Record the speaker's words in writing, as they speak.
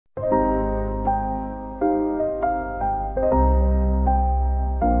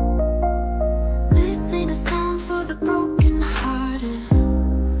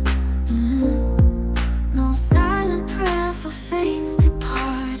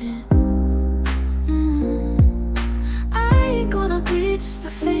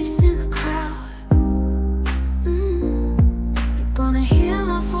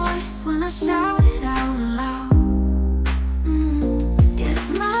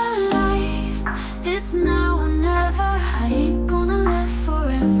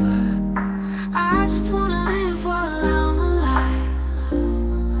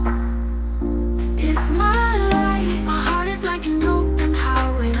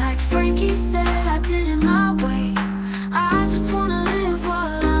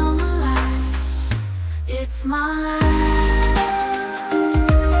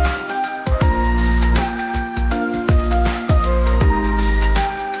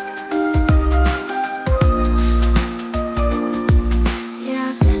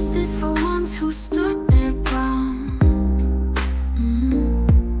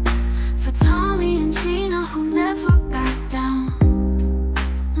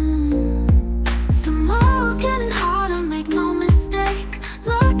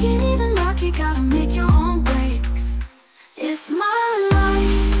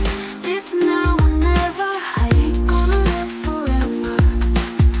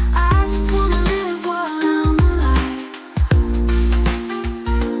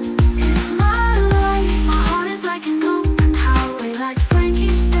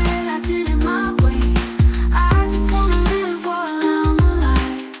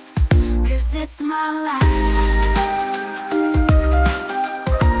my life.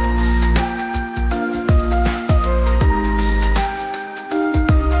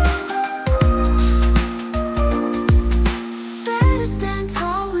 Better stand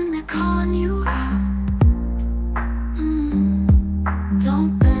tall when they're calling you out.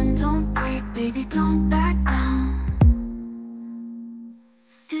 Don't bend, don't break, baby, don't back down.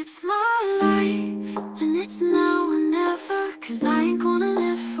 It's my life, and it's now or never, 'cause I ain't gonna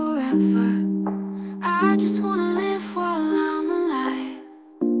live forever. I just wanna live while I'm alive.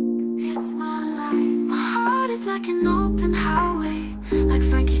 It's my life. My heart is like an open highway. Like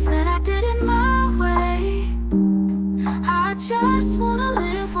Frankie said, I did it my way. I just wanna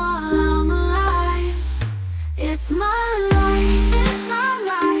live while I'm alive. It's my life, it's my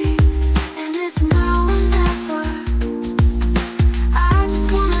life, and it's now or never. I just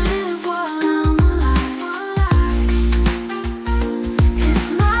wanna live while I'm alive. It's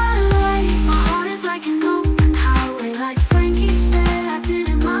my life. My heart is like an open highway. Like Frankie said, I did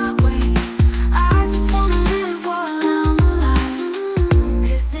it my way. I just wanna live while I'm alive.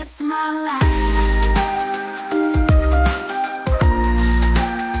 'Cause it's my life.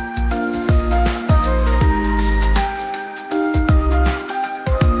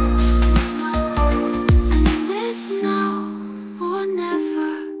 And it's now or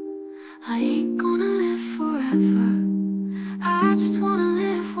never. I ain't gonna live forever. I just wanna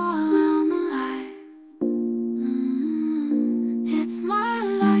live while I'm alive. It's my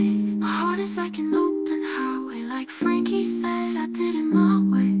life. My heart is like an open highway. Like Frankie said, I did it my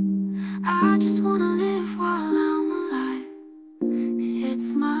way. I just wanna live while I'm alive. It's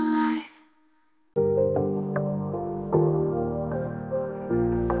my life.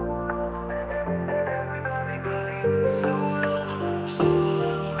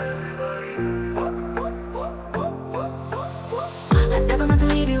 I never meant to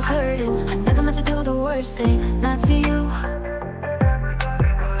leave you hurting. I never meant to do the worst thing, not to you.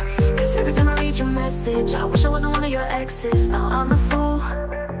 'Cause every time I read your message, I wish I wasn't one of your exes. Now I'm a fool.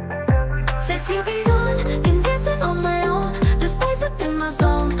 Since you've been gone, been dancing on my own. This boys up in my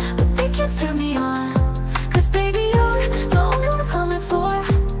zone, but they can't turn me on. 'Cause baby, you're the only one I'm coming for.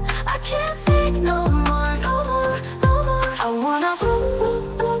 I can't take no more, no more, no more. I wanna whoop,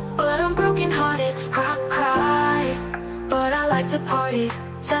 but I'm broken hearted. Cry, cry, but I like to party.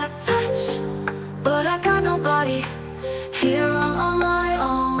 Touch, but I got nobody. Here I'm on my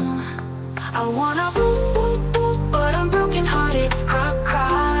own. I wanna whoop, but I'm broken hearted. Cry,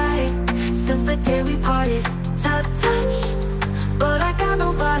 cry, since the day we parted. Touch, but I got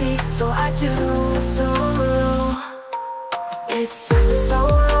nobody. So I do solo. It's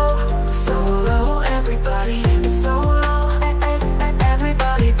solo, solo, everybody. It's solo,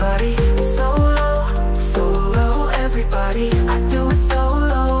 everybody, buddy. It's solo, solo, everybody. I do it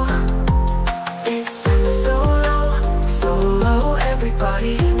solo. It's solo, solo,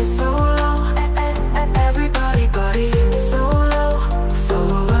 everybody. It's solo, everybody, buddy. It's solo,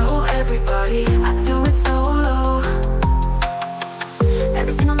 solo, everybody. I do it solo.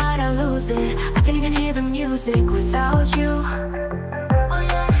 Every single night I lose it. I can't even hear the music without you.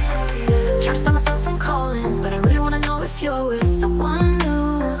 Try to stop myself from calling, but I really wanna know if you're with someone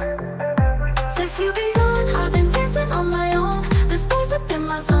new. Since you've been gone, I've been dancing on my own. There's boys up in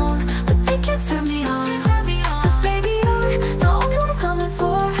my zone, but they can't turn me on. 'Cause baby, you're the only one I'm coming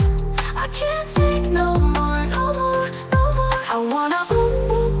for. I can't take no more, no more, no more. I wanna whoop,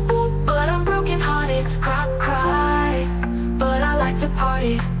 but I'm broken hearted. Cry, cry, but I like to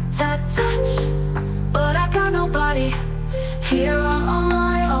party. Touch, but I got nobody. Here I'm on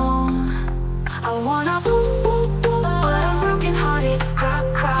my own. I wanna whoop, but I'm broken hearted. Cry,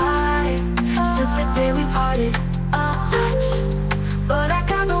 cry, since the day we parted. Touch, but I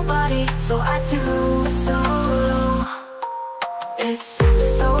got nobody. So I do it solo. It's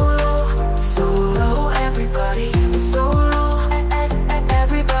solo, solo, everybody. It's solo,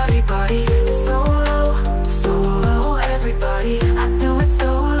 everybody, buddy. It's solo, solo, everybody. I do it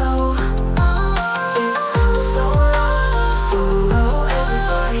solo. It's solo, solo,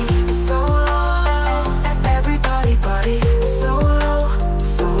 everybody. It's solo, everybody, buddy. It's solo,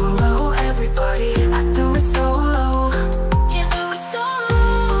 solo, everybody. I do it solo. Can't do it solo.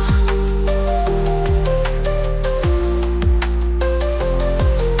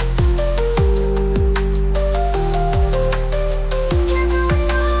 Can't do it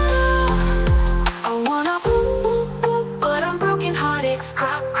solo. I wanna whoop, but I'm broken hearted.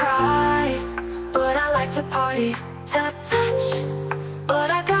 Cry, cry, but I like to party. Touch, but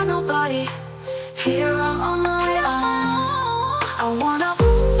I got nobody. Here I'm on my own. I wanna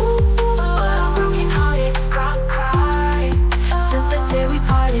whoop, but I'm broken hearted. Cry, cry, since the day we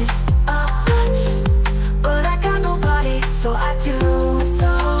parted. Touch,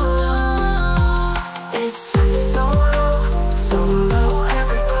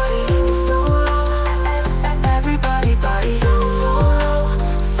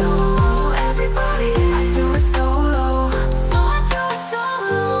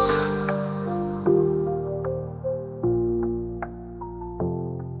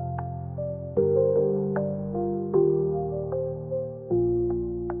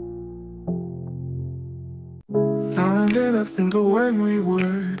 I think of when we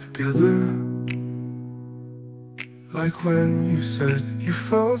were together. Like when you said you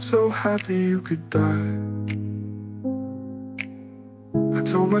felt so happy you could die. I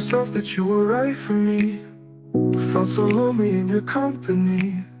told myself that you were right for me, but felt so lonely in your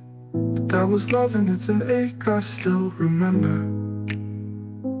company. But that was love and it's an ache I still remember.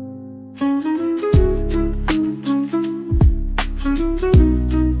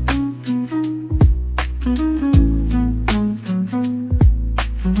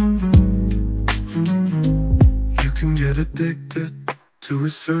 You can get addicted to a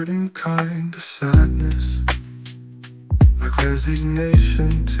certain kind of sadness, like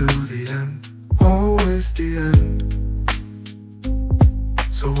resignation to the end, always the end.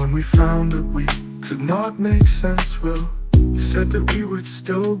 So when we found that we could not make sense, well, you said that we would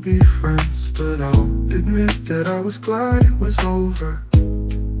still be friends. But I'll admit that I was glad it was over.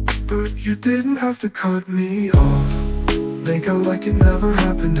 But you didn't have to cut me off. Make out like it never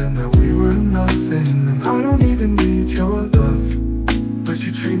happened and that we were nothing. And I don't even need your love, but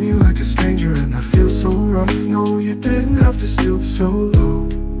you treat me like a stranger and I feel so rough. No, you didn't have to stoop so low.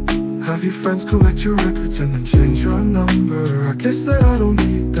 Have your friends collect your records and then change your number. I guess that I don't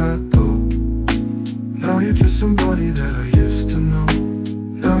need that though. Now you're just somebody that I used to know.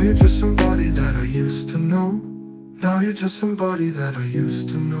 Now you're just somebody that I used to know. Now you're just somebody that I used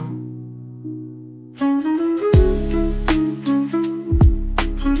to know.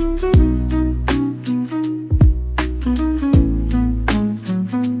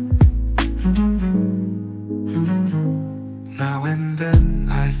 Now and then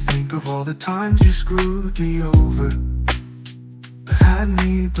I think of all the times you screwed me over, but had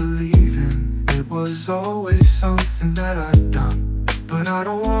me believing it was always something that I'd done. But I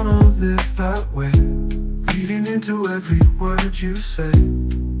don't wanna live that way, reading into every word you say.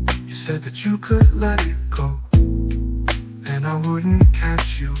 You said that you could let it go, and I wouldn't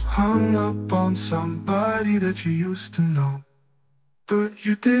catch you hung up on somebody that you used to know. But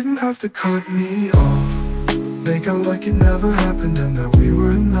you didn't have to cut me off. Make out like it never happened and that we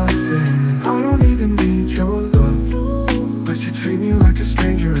were nothing. And I don't even need your love, but you treat me like a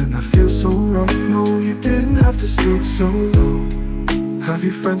stranger and I feel so rough. No, you didn't have to stoop so low. Have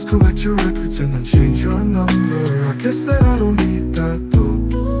your friends collect your records and then change your number. I guess that I don't need that though.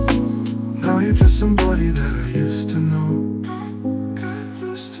 Now you're just somebody that I used to know.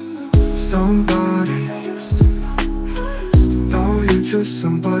 Somebody. Now you're just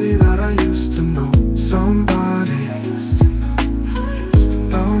somebody that I used to know. Somebody.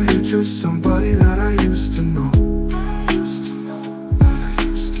 Now you're just somebody that I used to know.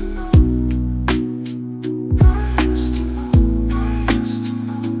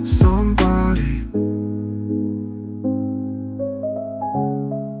 Somebody.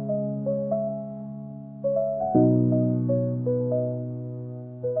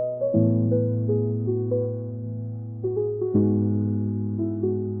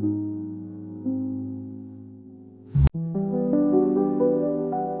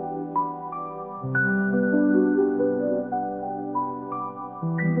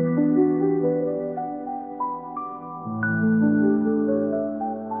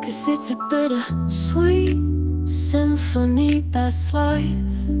 Cause it's a bittersweet symphony, that's life.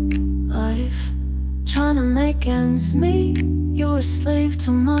 Trying to make ends meet. You're a slave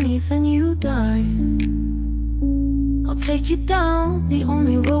to money, then you die. I'll take you down the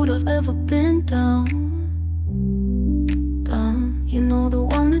only road I've ever been down. You know, the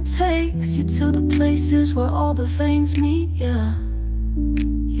one that takes you to the places where all the veins meet, yeah.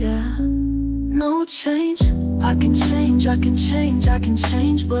 No change, I can change, I can change, I can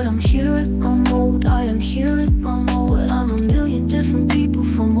change, but I'm here at my mode, I am here at my mode. I'm a million different people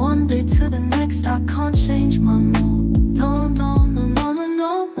from one day to the next, I can't change my mode. No, no, no, no, no,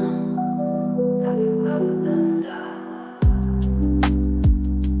 no, no.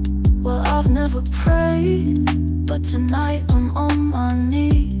 Well, I've never prayed, but tonight I'm on my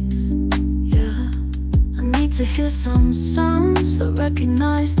knees, yeah. I need to hear some sounds that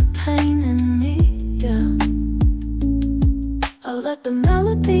recognize the pain in me, yeah. I let the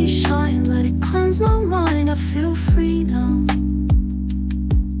melody shine, let it cleanse my mind, I feel free now.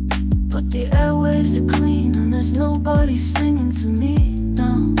 But the airwaves are clean and there's nobody singing to me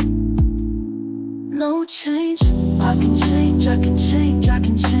now. No change, I can change, I can change, I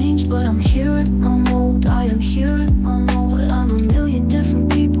can change, but I'm here at my mode, I am here at my mode. I'm a million different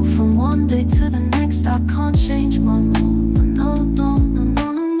people from one day to the next, I can't change my mode. No, no, no,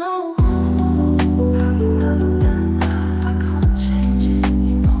 no, no, no. I can't change it,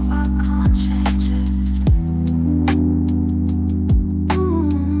 you know I can't change it.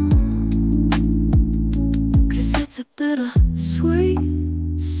 Cause it's a bitter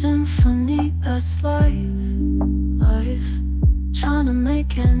fast life, trying to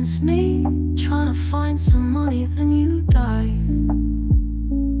make ends meet, trying to find some money, then you die.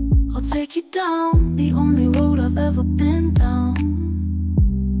 I'll take you down the only road I've ever been down.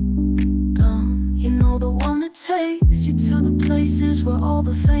 You know, the one that takes you to the places where all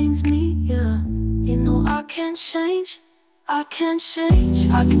the veins meet, yeah. You know I can't change, I can't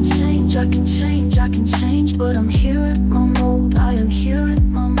change, I can change, I can change, I can change. But I'm here at my mode, I am here at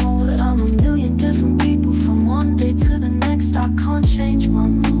my mode. I'm a million different people from one day to the next. I can't change my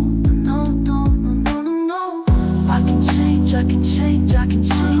mode, no, no, no, no, no, no. I can change, I can change, I can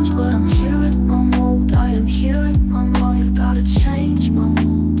change. But I'm here at my mode, I am here at my mode. You've gotta change my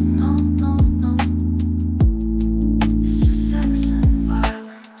mode, no, no, no. It's just sex and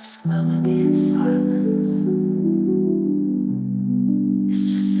violence, melody and silence. It's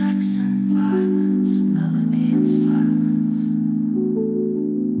just sex and violence, melody and silence.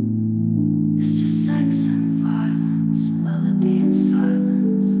 It's just sex and violence, melody and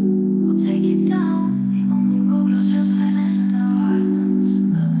silence. I'll take you down the only road. It's just sex and violence,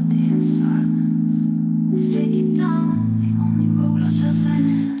 melody and silence. Let's take you down the only road. It's just sex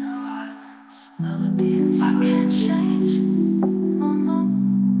and violence, melody and silence. I can't change, no, no,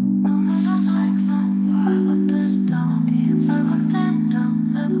 no, no, no. Sex and violence, down, never been down,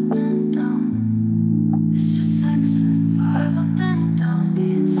 never been down. It's just sex and violence, down,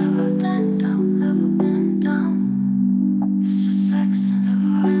 never been down, never been down. It's just sex and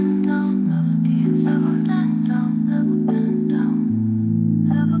violence, down, melody, never been down, never been down,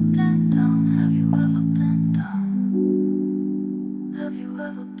 never been down. Have you ever been down? Have you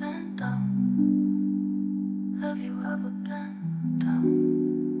ever been down? Have you ever been down?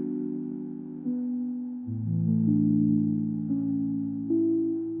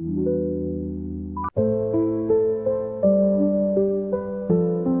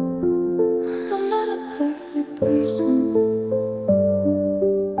 I'm not a perfect person.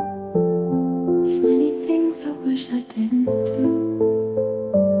 There's many things I wish I didn't do,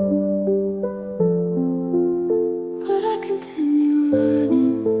 but I continue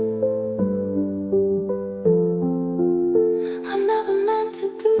learning. I'm never meant to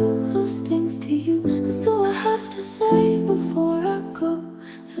do those things to you, and so I have to say before I go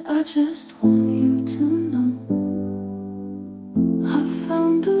that I just want you to know I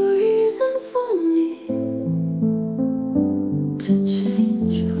found a reason for me to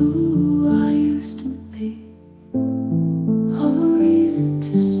change who I used to be, a reason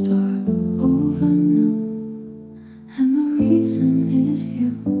to start over new, and the reason is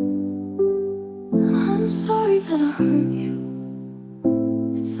you. I'm sorry that I hurt you.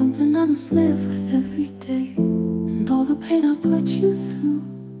 It's something I must live with every day, and all the pain I put you through,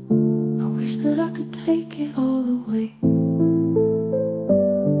 I wish that I could take it all away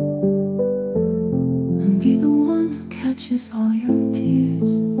and be the one who catches all your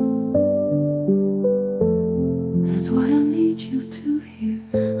tears. That's why I need you to hear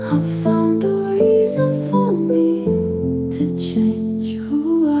I found a reason for me to change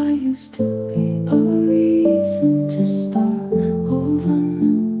who I used to be, a reason to start over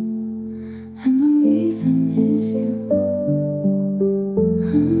new, and the reason is you.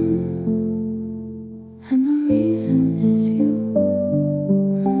 And the reason is you.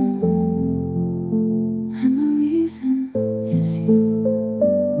 And the reason is you.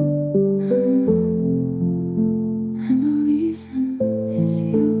 And the reason is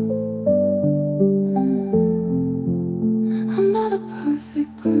you. I'm not a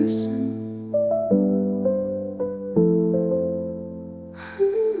perfect person.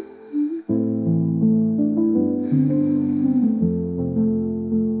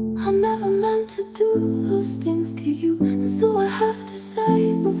 I'm never meant to do those things to you, and so I have to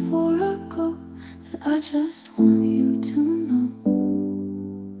say before I go that I just want you to know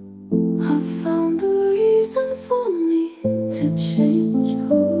I found a reason for me to change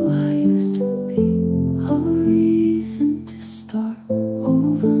who I used to be, a reason to start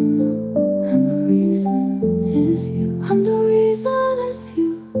over new, and the reason is you. And the reason is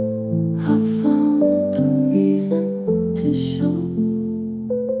you. I found a reason to show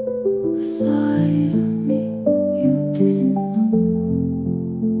a side of me you didn't know,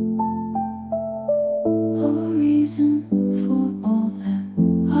 a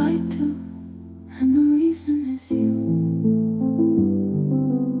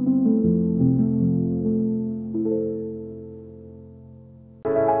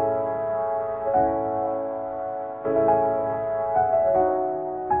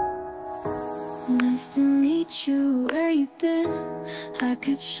I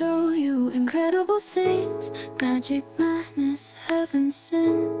could show you incredible things, magic, madness, heaven,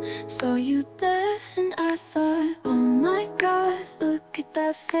 sin. Saw you there and I thought, oh my God, look at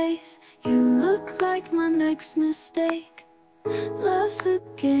that face. You look like my next mistake. Love's a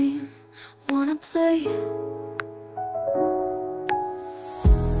game, wanna play.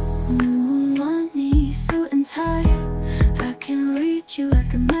 New money, suit and tie. I can read you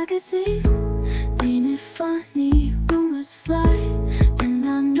like a magazine. Ain't it funny, rumors fly. And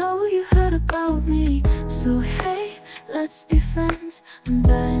I know you heard about me. So hey, let's be friends. I'm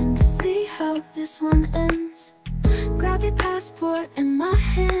dying to see how this one ends. Grab your passport in my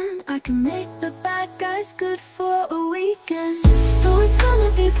hand. I can make the bad guys good for a weekend. So it's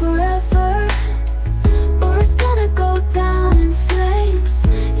gonna be forever, or it's gonna go down in flames.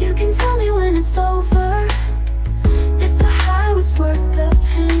 You can tell me when it's over, if the high was worth the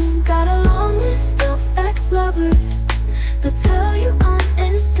pain. Got a long list of ex-lovers, they'll tell you I'm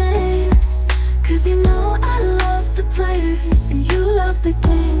insane. Cause you know I love the players and you love the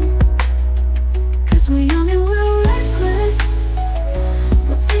game. Cause we're young and we're reckless,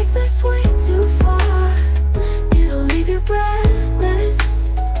 we'll take this way too far. It'll leave you breathless,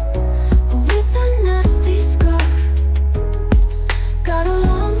 with a nasty scar. Got a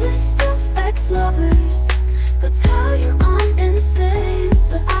long list of ex-lovers, they'll tell you I'm insane.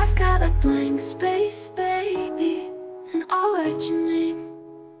 But I've got a blank space, baby, and I'll write your name.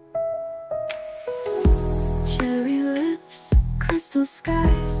 Cherry lips, crystal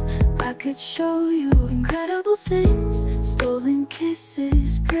skies. I could show you incredible things, stolen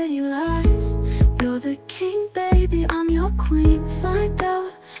kisses, pretty lies. You're the king, baby, I'm your queen. Find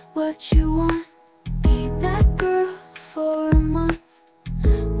out what you want, be that girl for a month.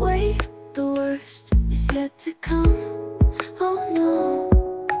 Wait, the worst is yet to come. Oh no.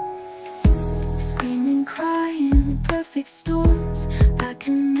 Screaming, crying, perfect storms. I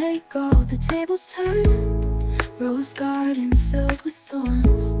can make all the tables turn. Rose garden filled with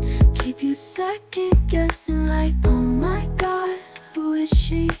thorns. Keep you second guessing like, oh my God, who is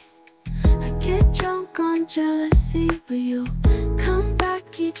she? I get drunk on jealousy, but you'll come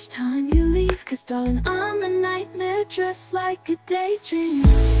back each time you leave. Cause darling, I'm a nightmare dressed like a daydream.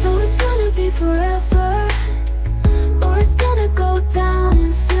 So it's gonna be forever, or it's gonna go down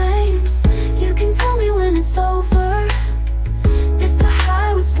in flames. You can tell me when it's over, if the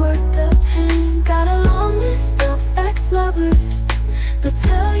high was worth the pain. Got a long list of ex-lovers, they'll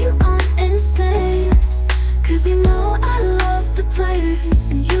tell you I'm insane. Cause you know I love the players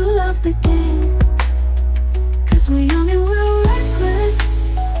and you love the game. Cause we're young and we're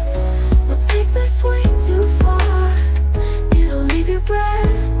reckless, we'll take this way too far. It'll leave you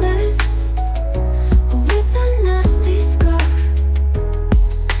breathless, with a nasty scar.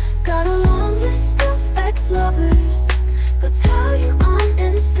 Got a long list of ex-lovers, they'll tell you I'm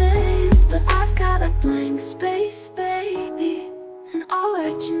insane. But I've got a blank space, baby, and I'll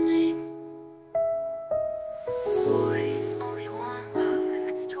write your name. Boys only want love if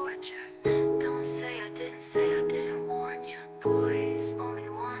it's torture. Don't say I didn't warn you. Boys only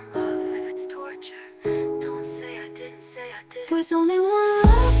want love if it's torture. Don't say I didn't. Boys only want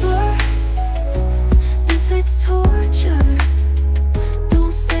lover if it's torture.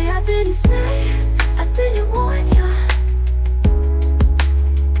 Don't say I didn't warn you.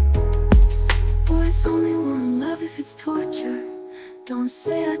 Boys only want love if it's torture. Don't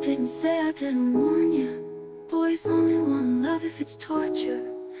say I didn't warn you. Boys only want love if it's torture.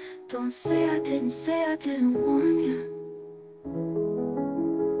 Don't say I didn't warn you.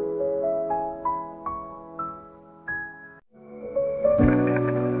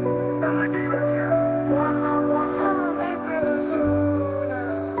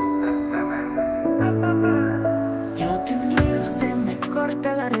 Yo te miro, se me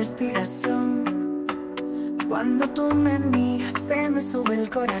corta la respiración. Cuando tú me miras, se me sube el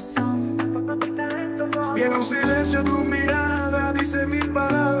corazón. Viene un silencio, tu mirada dice mil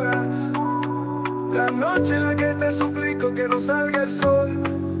palabras. La noche en la que te suplico que no salga el sol.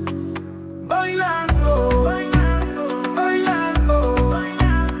 Bailando, bailando,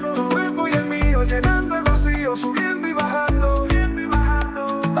 tu cuerpo y el mío llenando el vacío, subiendo y bajando.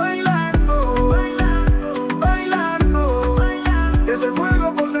 Bailando, bailando, ese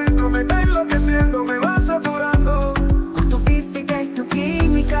fuego por dentro me está enloqueciendo, me va saturando. Con tu física y tu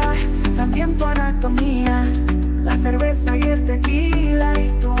química, también tu anatomía, la cerveza y el tequila y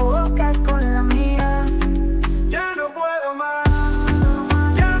tu boca con la mía. Ya no puedo más,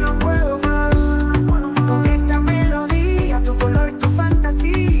 ya no puedo más. Con esta melodía, tu color, tu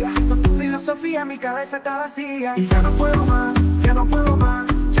fantasía, con tu filosofía mi cabeza está vacía. Y ya no puedo más, ya no puedo más,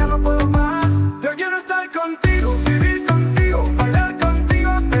 ya no puedo más. Yo quiero estar contigo, vivir contigo, bailar contigo.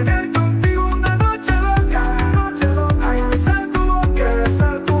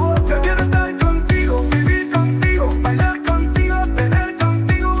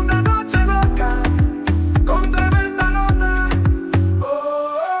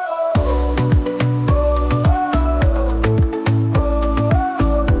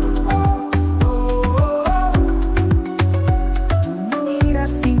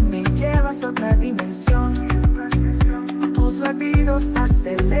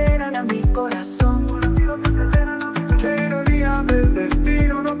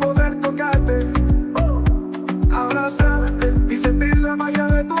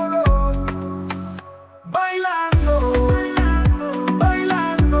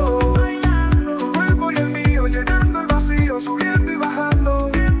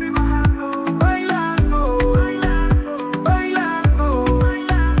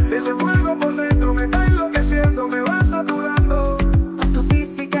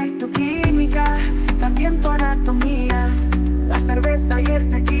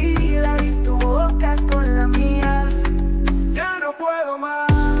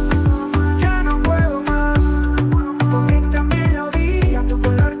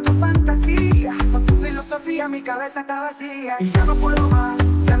 cabeza está vacía. Y ya no puedo más,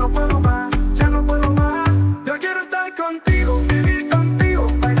 ya no puedo más, ya no puedo más. Yo quiero estar contigo, vivir contigo,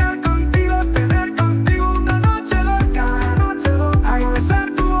 bailar contigo, tener contigo una noche loca. Ay, besar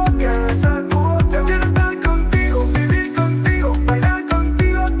tu boca, besar tu boca. Yo quiero estar contigo, vivir contigo, bailar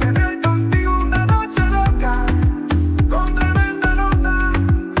contigo, tener contigo una noche loca. Con tremenda nota.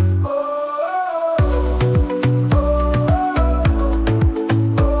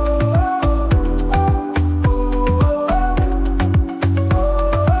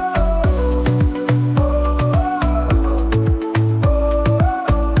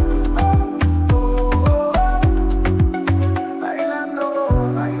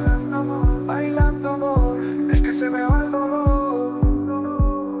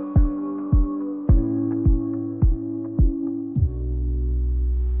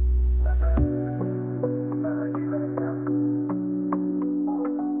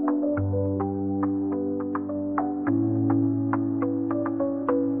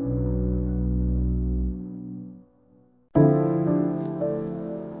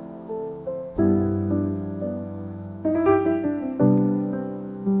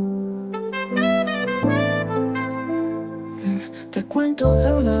 Te cuento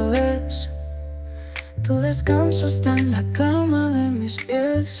de una vez, tu descanso está en la cama de mis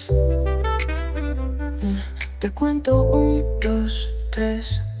pies. Te cuento 1, 2,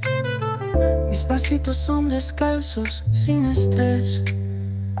 3. Mis pasitos son descalzos, sin estrés.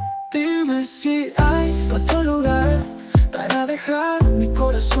 Dime si hay otro lugar para dejar mi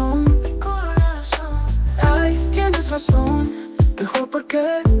corazón. Ay, tienes razón, mejor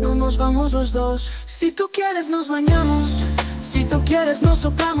porque no nos vamos los dos. Si tú quieres nos bañamos, si tú quieres nos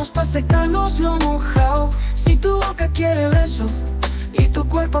soplamos pa' secarnos lo mojado. Si tu boca quiere beso y tu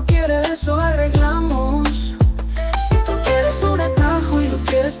cuerpo quiere eso, arreglamos. Si tú quieres un atajo y lo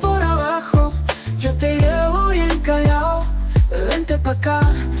quieres por abajo, yo te llevo bien callado. Vente pa' acá,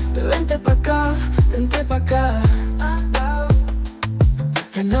 vente pa' acá, vente pa' acá.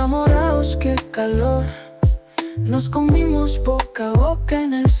 Enamorados, qué calor. Nos comimos boca a boca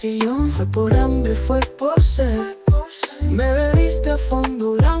en el sillón. Fue por hambre, fue por sed. Me bebiste a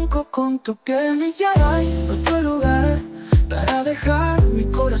fondo blanco con tu piel. Y ya hay otro lugar para dejar mi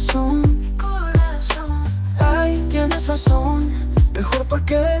corazón. Ay, tienes razón, mejor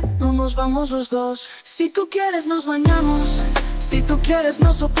porque no nos vamos los dos. Si tú quieres nos bañamos, si tú quieres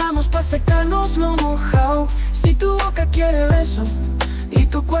nos soplamos pa' secarnos lo mojado. Si tu boca quiere beso y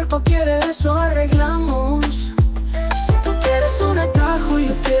tu cuerpo quiere eso, arreglamos. Si tú quieres un atajo y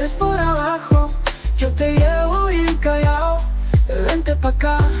lo quieres por abajo, yo te llevo bien callado. Vente pa'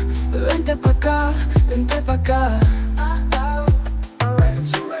 acá, vente pa' acá, vente pa' acá.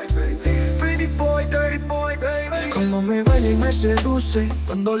 Como me baila y me seduce,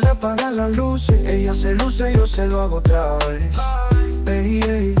 cuando le apagan las luces. Ella se luce, yo se lo hago otra vez.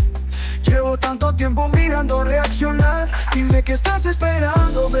 Hey. Llevo tanto tiempo mirando reaccionar. Dime que estás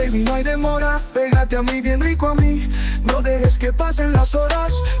esperando, baby, no hay demora. Pégate a mí, bien rico a mí. No dejes que pasen las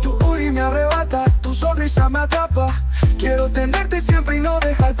horas. Tu booty me arrebata, tu sonrisa me atrapa. Quiero tenerte siempre y no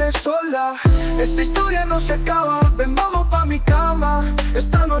dejarte sola. Esta historia no se acaba, ven vamos pa' mi cama.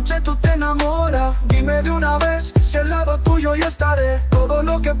 Esta noche tú te enamoras. Dime de una vez si al lado tuyo yo estaré. Todo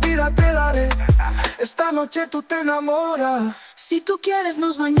lo que pida te daré. Esta noche tú te enamoras. Si tú quieres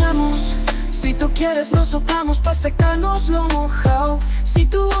nos bañamos, si tú quieres nos soplamos pa' secarnos lo mojado. Si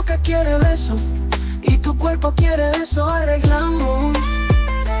tu boca quiere beso y tu cuerpo quiere eso, arreglamos.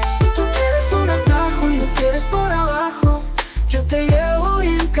 Si tú quieres un atajo y lo quieres por abajo, yo te llevo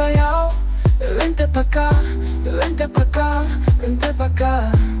bien callado. Vente pa' acá, vente pa' acá, vente pa'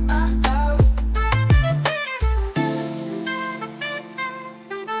 acá.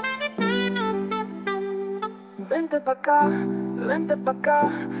 Vente pa' acá, vente pa' acá,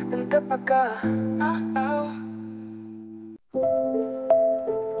 vente pa' acá.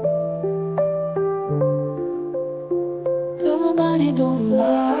 Tell my body don't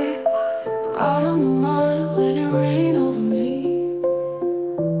lie. Out of my mind, let it rain over me.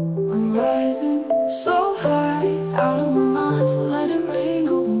 I'm rising so high. Out of my mind, so let it rain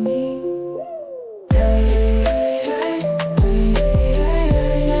over me. Hey, hey, hey, hey,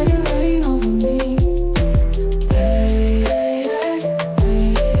 hey, let it rain over me. Hey, hey, hey,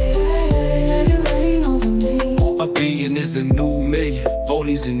 hey, hey, let it rain over me. A billion is a new million,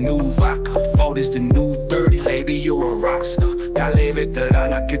 40's a new vodka, 40's the new 30. Baby, you're a rockstar. Dale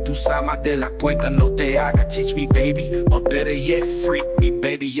veterana que tú sabes más de la cuenta, no te hagas. Teach me, baby, or better yet, freak me,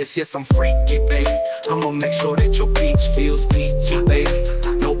 baby. Yes, yes, I'm freaky, baby. I'ma make sure that your beach feels peachy, baby.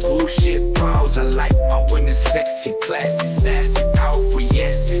 No bullshit bras, I like my women sexy, classy, sassy, powerful,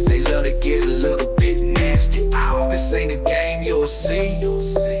 yes. They love to get a little bit nasty. Ow.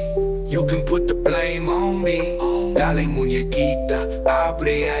 Dale muñequita,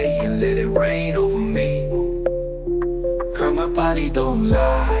 abre ahí and let it rain over me. Girl, my body don't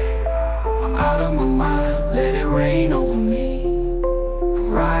lie, I'm out of my mind, let it rain over me.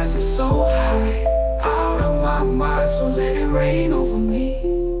 I'm rising so high, out of my mind, so let it rain over me.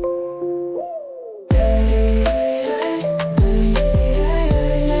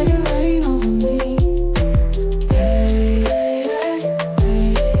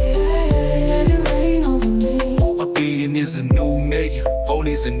 Is a new million,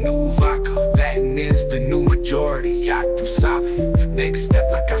 Foley's a new vodka, Latin is the new majority, ya tú sabes. Next step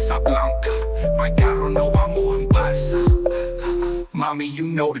la Casa Blanca, my carro no vamos en balsa. Mommy, you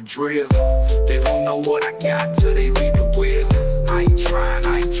know the drill, they don't know what I got till they read the will. I ain't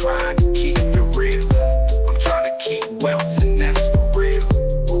trying to keep it real, I'm trying to keep wealth and that's for real.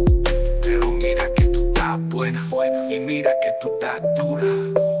 Pero mira que tú estás buena, y mira que tú estás dura.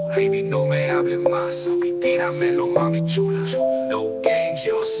 Baby, no me hables más, y tíramelo, mami chula. No games,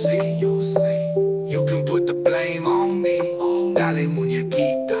 you'll see. You can put the blame on me. Dale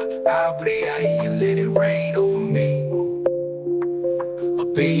muñequita, abre ahí and let it rain over me. A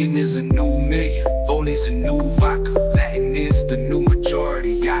billion is a new million, Foley's a new vodka, Latin is the new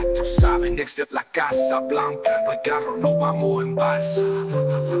majority, ya tú sabes. Next up la Casa Blanca, no hay carro, no vamos en balsa.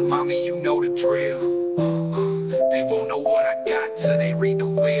 Mommy, you know the drill, they won't know what I got till they read the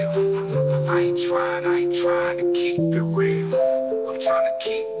will. I ain't trying to keep it real, I'm trying to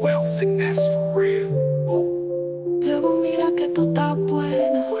keep well.